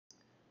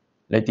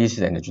Ladies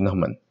and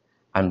gentlemen,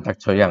 I'm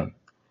Dr. Yang.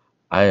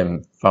 I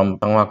am from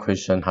Changhua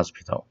Christian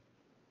Hospital.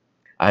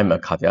 I'm a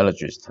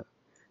cardiologist.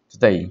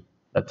 Today,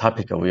 the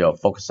topic will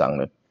focus on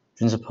the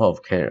principle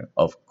of care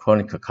of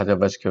chronic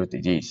cardiovascular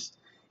disease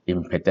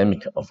in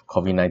pandemic of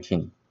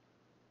COVID-19.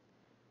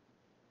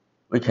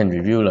 We can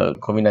review the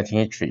COVID-19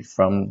 history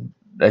from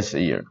last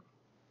year.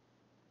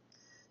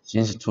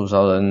 Since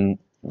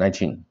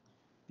 2019,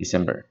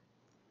 December,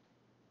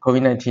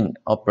 COVID-19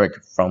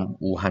 outbreak from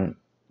Wuhan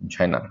in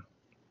China.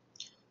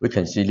 We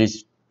can see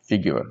this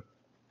figure.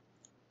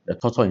 The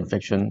total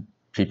infection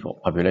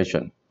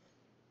population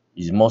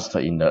is most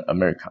in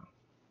America.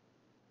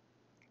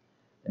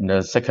 And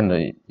the second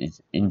is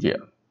India.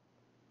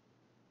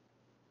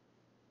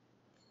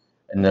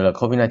 And the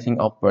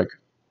COVID-19 outbreak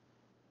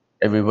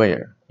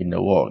everywhere in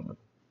the world.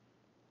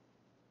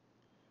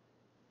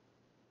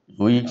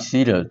 We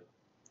see the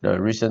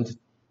recent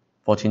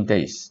 14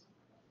 days.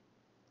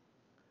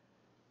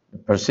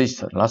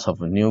 Persist lots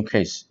of new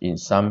cases in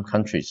some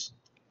countries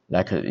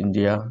like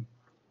India,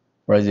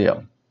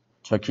 Brazil,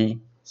 Turkey,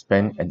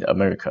 Spain, and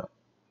America.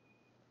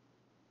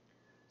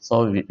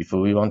 So if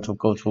we want to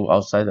go to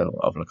outside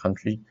of the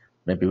country,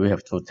 maybe we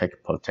have to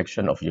take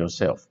protection of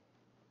yourself.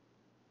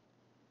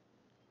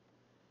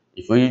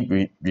 If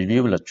we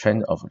review the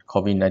trend of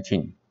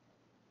COVID-19,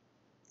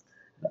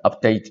 the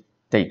update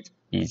date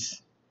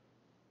is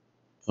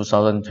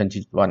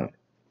 2021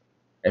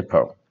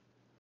 April.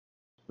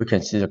 We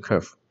can see the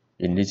curve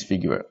in this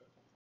figure.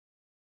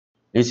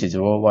 This is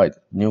worldwide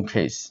new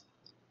case.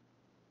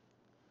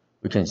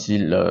 We can see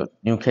the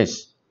new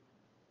case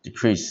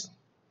decrease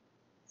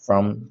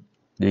from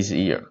this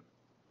year,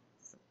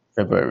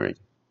 February.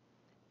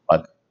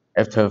 But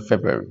after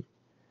February,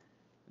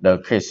 the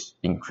case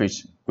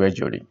increased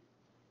gradually.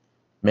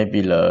 Maybe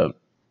the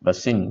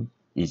vaccine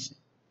is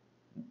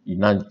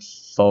not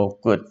so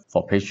good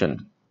for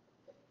patients,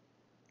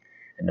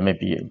 and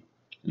maybe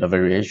the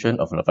variation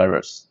of the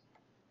virus.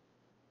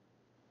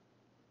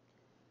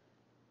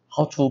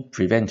 How to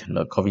prevent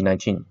the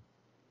COVID-19?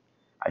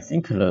 I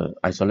think the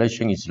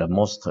isolation is the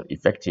most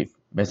effective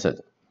method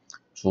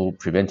to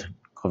prevent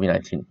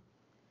COVID-19.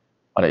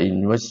 But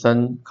in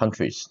Western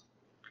countries,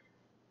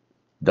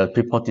 the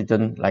people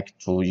didn't like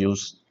to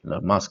use the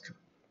mask.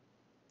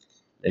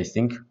 They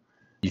think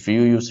if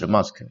you use the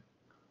mask,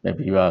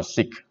 maybe you are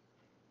sick.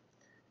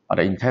 But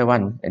in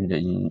Taiwan and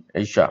in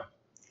Asia,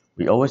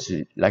 we always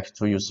like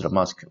to use the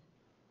mask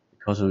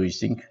because we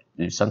think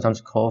we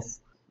sometimes cough,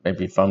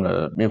 maybe from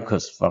the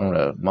mucus from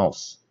the mouth.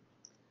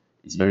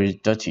 It's very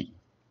dirty,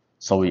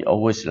 so we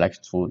always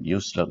like to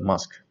use the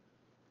mask.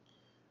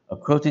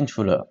 According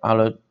to the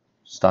other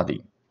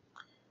study,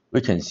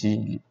 we can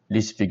see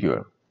this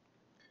figure.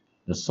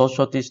 The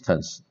social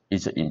distance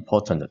is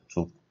important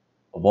to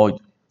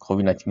avoid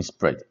COVID-19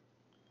 spread.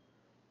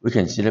 We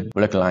can see the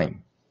black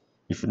line.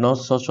 If no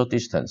social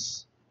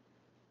distance,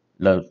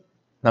 the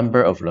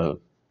number of the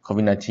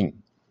COVID-19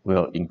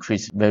 will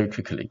increase very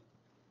quickly.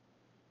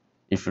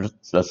 If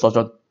the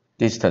social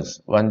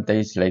distance 1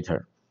 day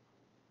later,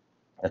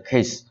 the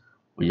case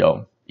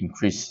will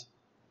increase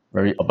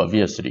very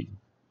obviously.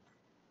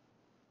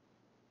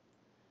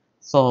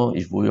 So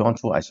if we want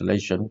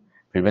to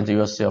prevent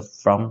yourself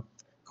from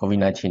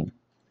COVID-19,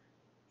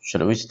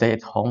 should we stay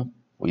at home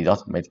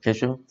without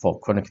medication for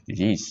chronic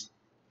disease?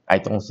 I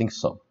don't think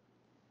so.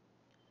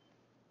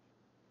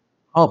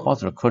 How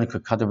about the chronic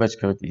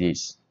cardiovascular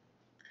disease?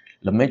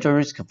 The major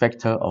risk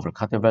factor of the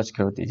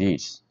cardiovascular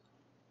disease.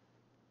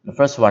 The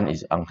first one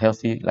is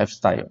unhealthy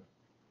lifestyle,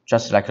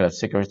 just like the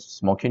cigarette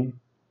smoking,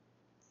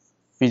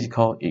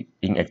 physical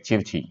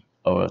inactivity,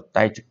 or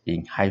diet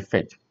in high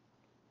fat.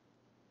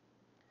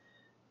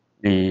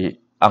 The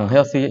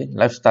unhealthy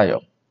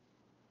lifestyle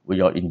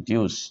will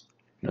induce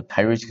the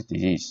high-risk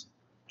disease,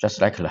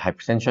 just like the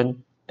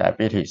hypertension,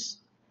 diabetes,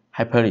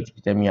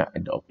 hyperlipidemia,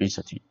 and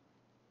obesity.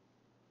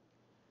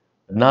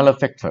 Another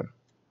factor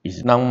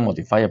is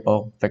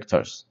non-modifiable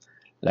factors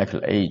like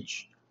the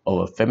age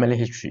or family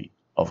history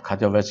of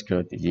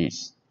cardiovascular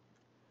disease.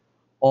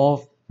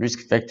 All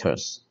risk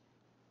factors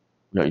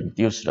will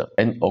induce the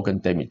end organ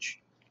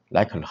damage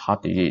like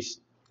heart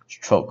disease,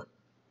 stroke,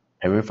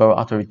 peripheral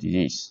artery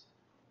disease,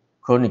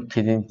 chronic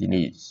kidney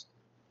disease,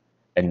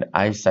 and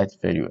eyesight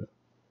failure.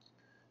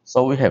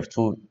 So we have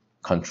to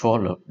control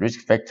the risk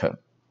factor.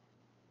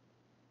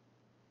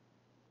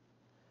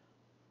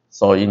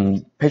 So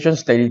in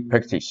patient's daily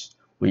practice,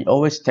 we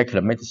always take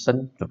the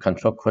medicine to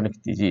control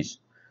chronic disease,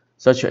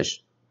 such as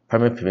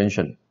primary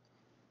prevention.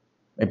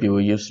 Maybe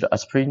we use the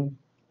aspirin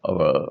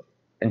or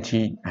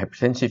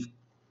antihypertensive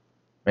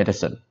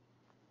medicine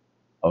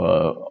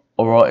or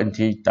oral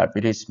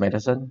anti-diabetes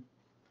medicine,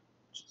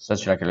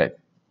 such like that.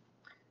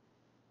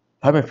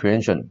 Primary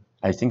prevention,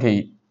 I think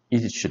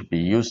it should be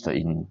used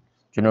in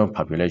general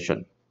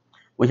population.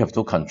 We have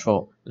to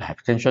control the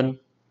hypertension,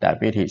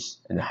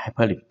 diabetes, and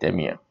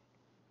hyperlipidemia.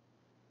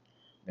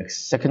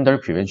 Secondary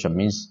prevention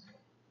means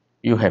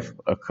you have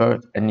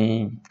occurred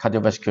any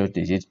cardiovascular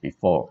disease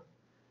before,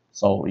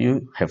 so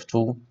you have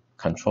to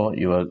control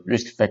your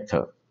risk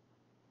factor.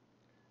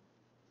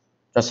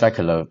 Just like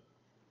the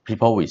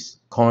people with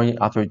coronary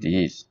artery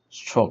disease,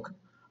 stroke,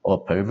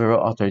 or peripheral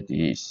artery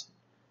disease.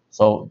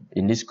 So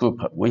in this group,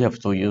 we have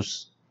to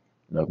use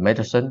the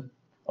medicine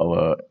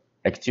or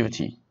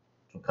activity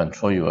to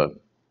control your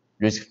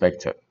risk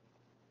factor.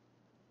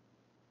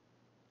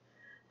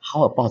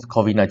 How about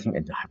COVID-19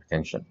 and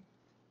hypertension?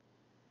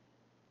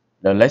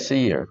 The last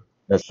year,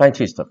 the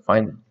scientists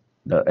find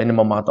the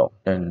animal model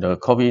and the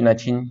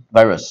COVID-19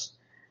 virus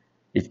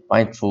is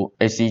bind to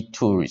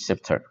ACE2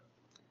 receptor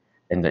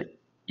and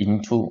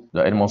into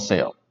the animal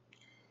cell.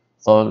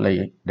 So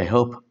they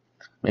hope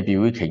maybe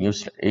we can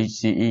use the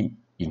ACE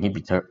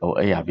inhibitor or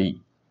ARB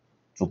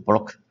to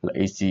block the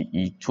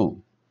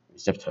ACE2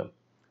 receptor.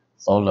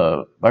 So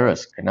the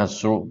virus cannot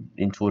through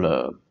into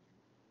the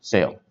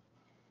cell,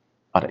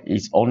 but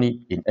it's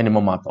only in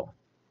animal model,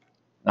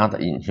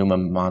 not in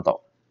human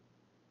model.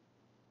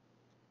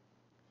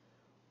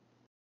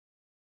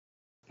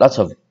 Lots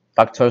of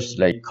doctors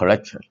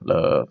collect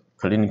the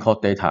clinical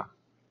data.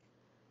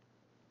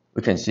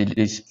 We can see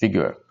this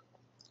figure.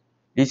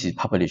 This is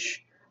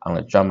published on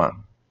the JAMA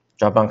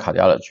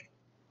Cardiology.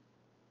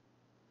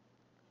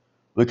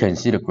 We can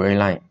see the gray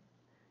line.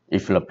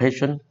 If the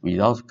patient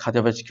without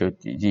cardiovascular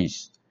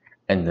disease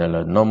and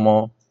the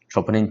normal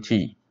troponin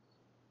T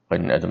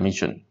when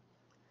admission,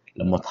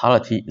 the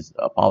mortality is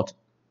about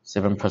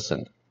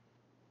 7%.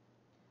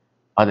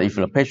 But if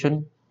the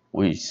patient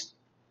with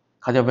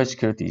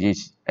cardiovascular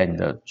disease and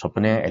the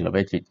troponin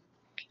elevated,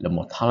 the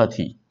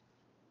mortality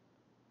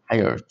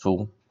higher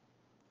to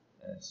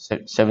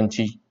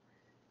 70%.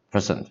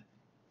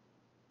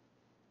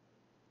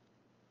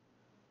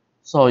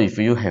 So if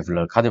you have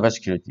the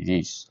cardiovascular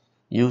disease,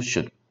 you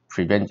should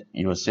prevent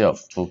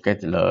yourself to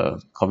get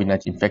the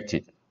COVID-19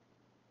 infected.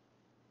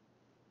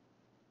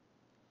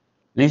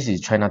 This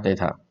is China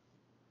data.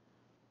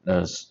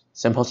 The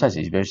sample size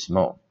is very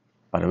small,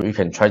 but we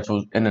can try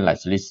to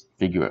analyze this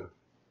figure.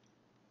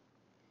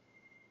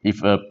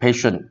 If a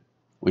patient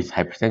with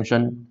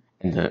hypertension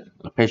and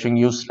the patient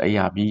used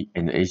ARB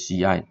and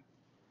ACI,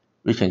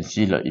 we can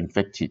see the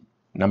infected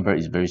number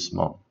is very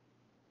small.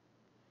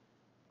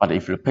 But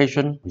if the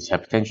patient with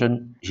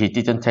hypertension, he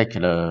didn't take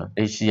the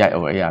ACI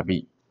or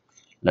ARB,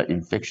 the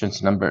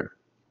infections number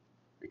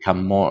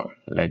become more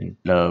than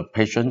the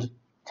patient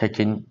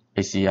taking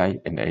ACI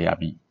and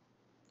ARB.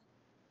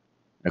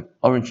 The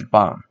orange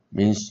bar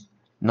means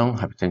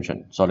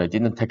non-hypertension, so they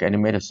didn't take any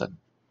medicine,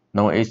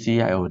 no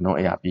ACI or no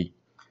ARB.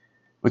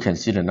 We can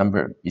see the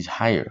number is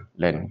higher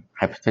than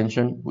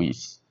hypertension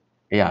with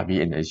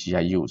ARB and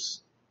ACI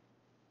use.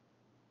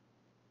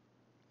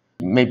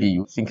 Maybe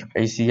you think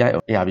ACI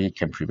or ARB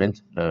can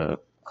prevent the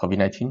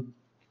COVID-19,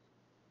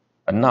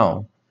 but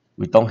now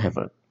we don't have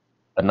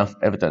enough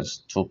evidence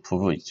to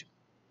prove it.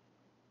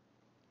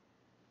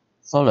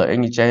 So the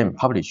NEJM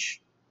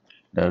published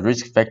the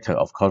risk factor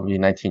of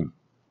COVID-19.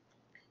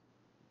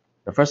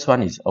 The first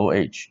one is old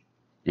age.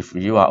 If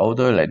you are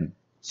older than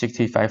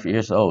 65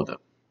 years old,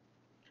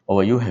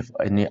 or you have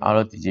any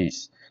other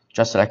disease,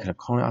 just like the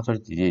coronary artery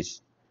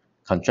disease,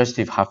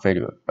 congestive heart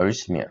failure,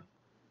 arrhythmia,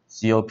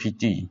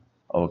 COPD,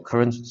 or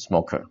current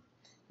smoker,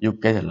 you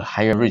get a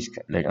higher risk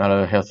than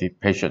other healthy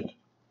patients.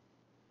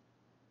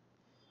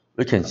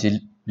 We can see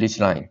this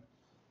line.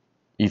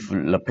 If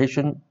the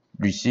patient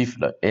receives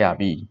the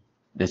ARB,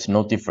 there's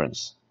no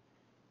difference.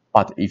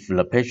 But if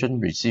the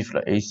patient receives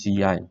the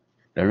ACI,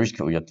 the risk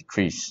will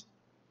decrease.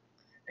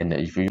 And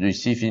if you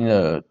receive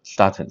the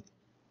statin,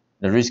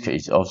 the risk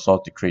is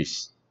also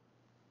decreased.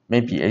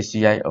 Maybe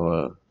ACI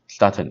or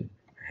statin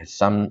has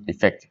some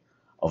effect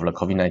of the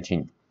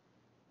COVID-19.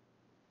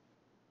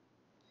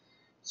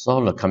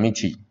 So the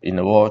committee in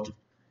the world,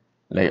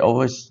 they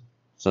always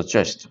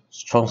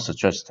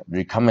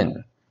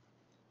recommend,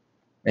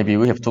 maybe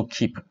we have to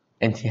keep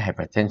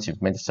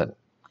antihypertensive medicine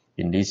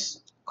in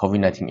this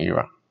COVID-19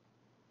 era.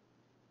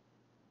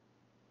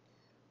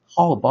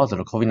 How about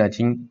the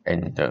COVID-19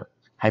 and the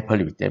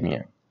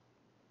hyperlipidemia?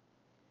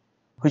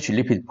 Which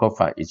lipid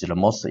profile is the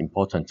most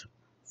important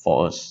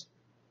for us?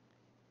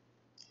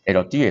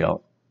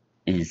 LDL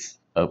is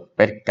a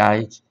bad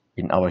guy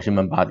in our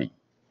human body.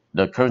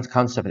 The current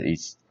concept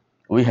is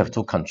we have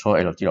to control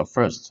LDL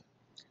first,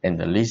 and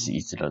this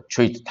is the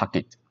treat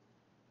target.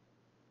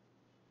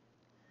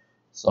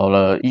 So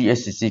the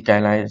ESC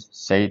guidelines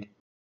said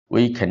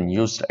we can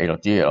use the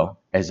LDL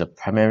as a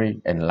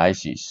primary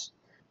analysis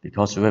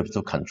because we have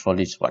to control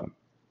this one.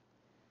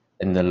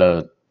 And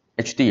the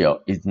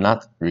HDL is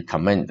not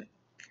recommended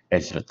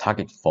as the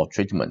target for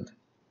treatment.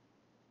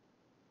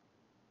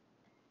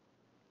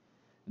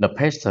 The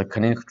past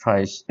clinical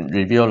trials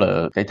reveal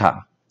the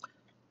data.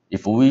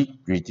 If we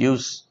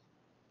reduce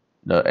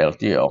the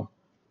LDL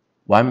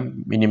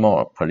 1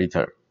 millimole per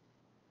liter,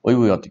 we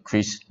will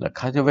decrease the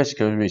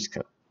cardiovascular risk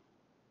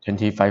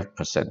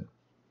 25%.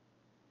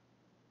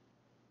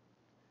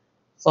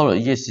 So the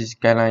ESC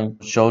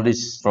guideline show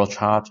this flow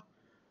chart.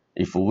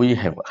 If we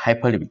have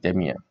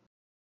hyperlipidemia,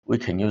 we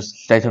can use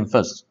statin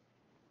first.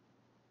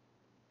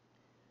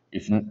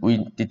 If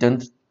we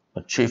didn't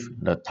achieve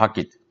the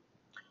target,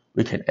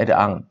 we can add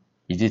on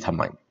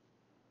ezetimibe.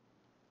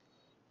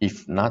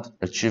 If not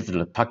achieve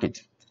the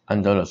target,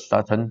 under the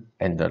statin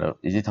and the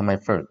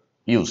acetaminophen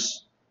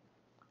use,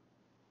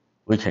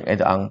 we can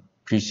add on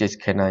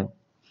PCSK9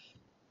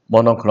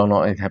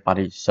 monoclonal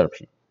antibody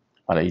therapy,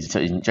 but it's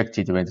an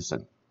injected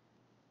medicine.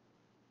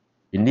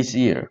 In this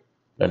year,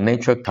 the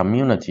Nature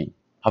community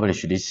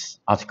published this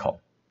article.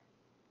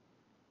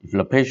 If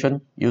the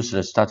patient uses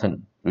the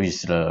statin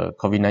with the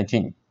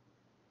COVID-19,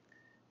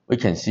 we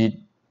can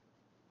see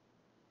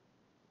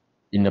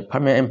in the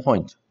primary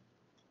endpoint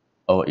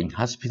or in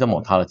hospital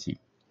mortality,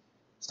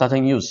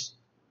 statin use,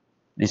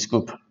 this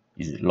group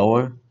is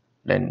lower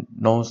than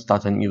no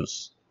statin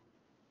use.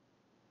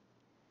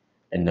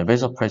 And the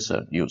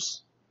vasopressor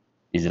use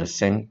is the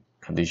same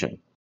condition.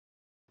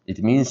 It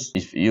means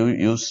if you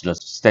use the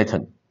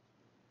statin,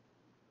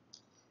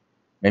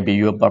 maybe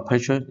your blood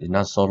pressure is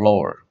not so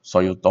lower, so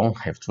you don't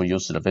have to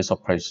use the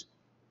vasopressor.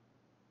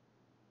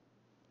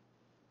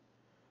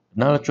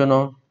 Another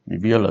journal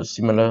revealed a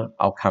similar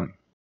outcome.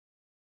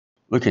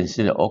 We can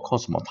see the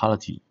all-cause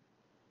mortality,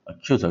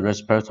 acute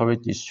respiratory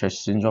distress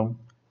syndrome,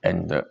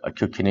 and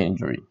acute kidney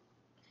injury.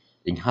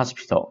 In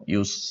hospital,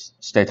 use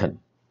statin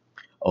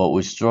or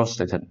withdraw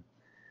statin.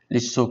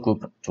 These two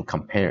groups to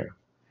compare.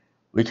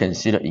 We can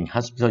see that in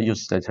hospital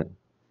use statin,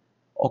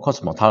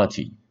 all-cause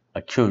mortality,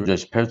 acute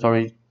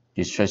respiratory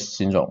distress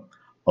syndrome,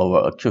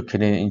 or acute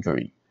kidney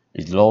injury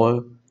is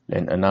lower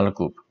than another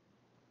group.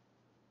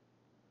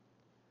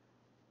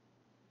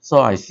 So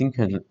I think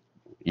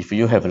if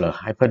you have the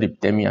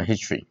hyperlipidemia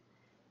history,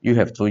 you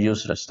have to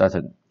use the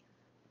statin.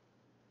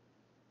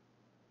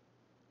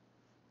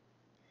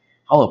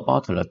 How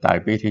about the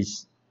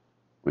diabetes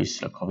with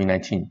the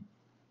COVID-19?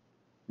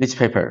 This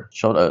paper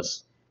showed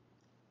us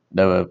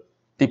the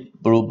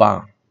deep blue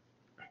bar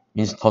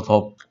means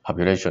total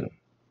population.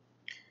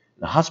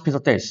 The hospital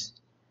death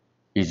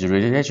is a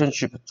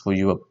relationship to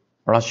your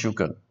blood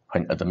sugar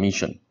when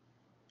admission.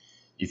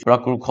 If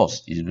blood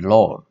glucose is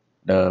lower,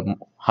 the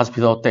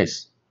hospital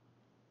death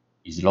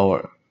is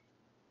lower.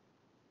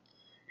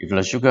 If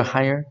the sugar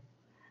higher,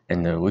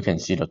 and we can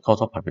see the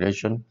total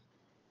population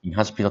in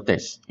hospital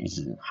death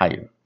is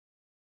higher.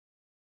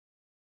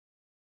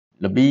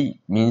 The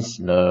B means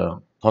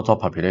the total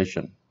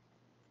population.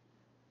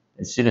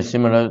 You see the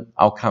similar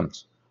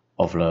outcomes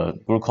of the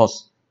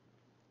glucose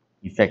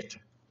effect.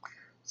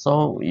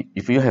 So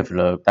if you have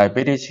the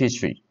diabetes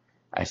history,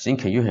 I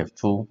think you have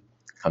to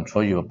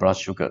control your blood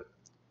sugar.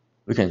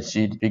 We can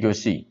see figure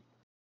C.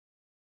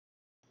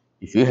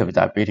 If you have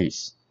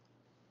diabetes,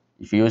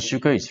 if your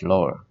sugar is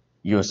lower,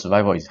 your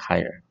survival is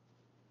higher.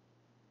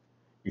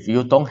 If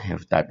you don't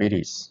have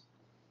diabetes,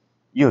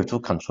 you have to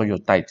control your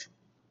diet,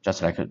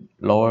 just like a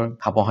lower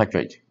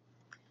carbohydrate.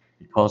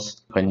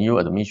 Because when you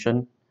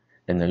admission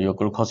and your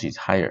glucose is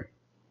higher,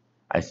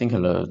 I think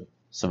the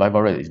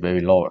survival rate is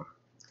very lower.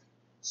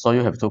 So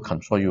you have to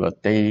control your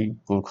daily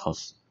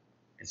glucose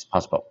as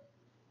possible.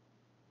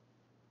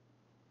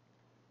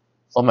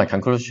 So my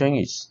conclusion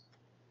is,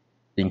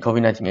 in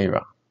COVID-19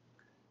 era,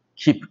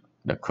 keep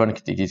the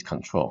chronic disease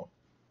control.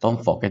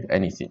 Don't forget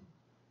anything.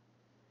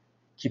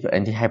 Keep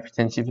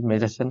antihypertensive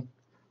medicine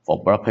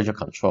for blood pressure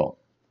control.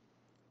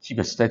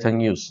 Keep statin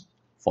use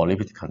for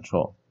lipid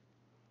control.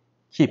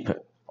 Keep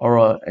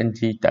oral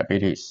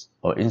anti-diabetes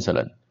or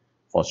insulin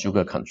for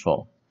sugar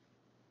control.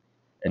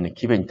 And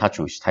keep in touch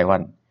with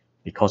Taiwan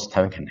because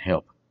Taiwan can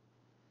help.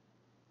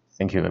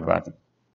 Thank you, everybody.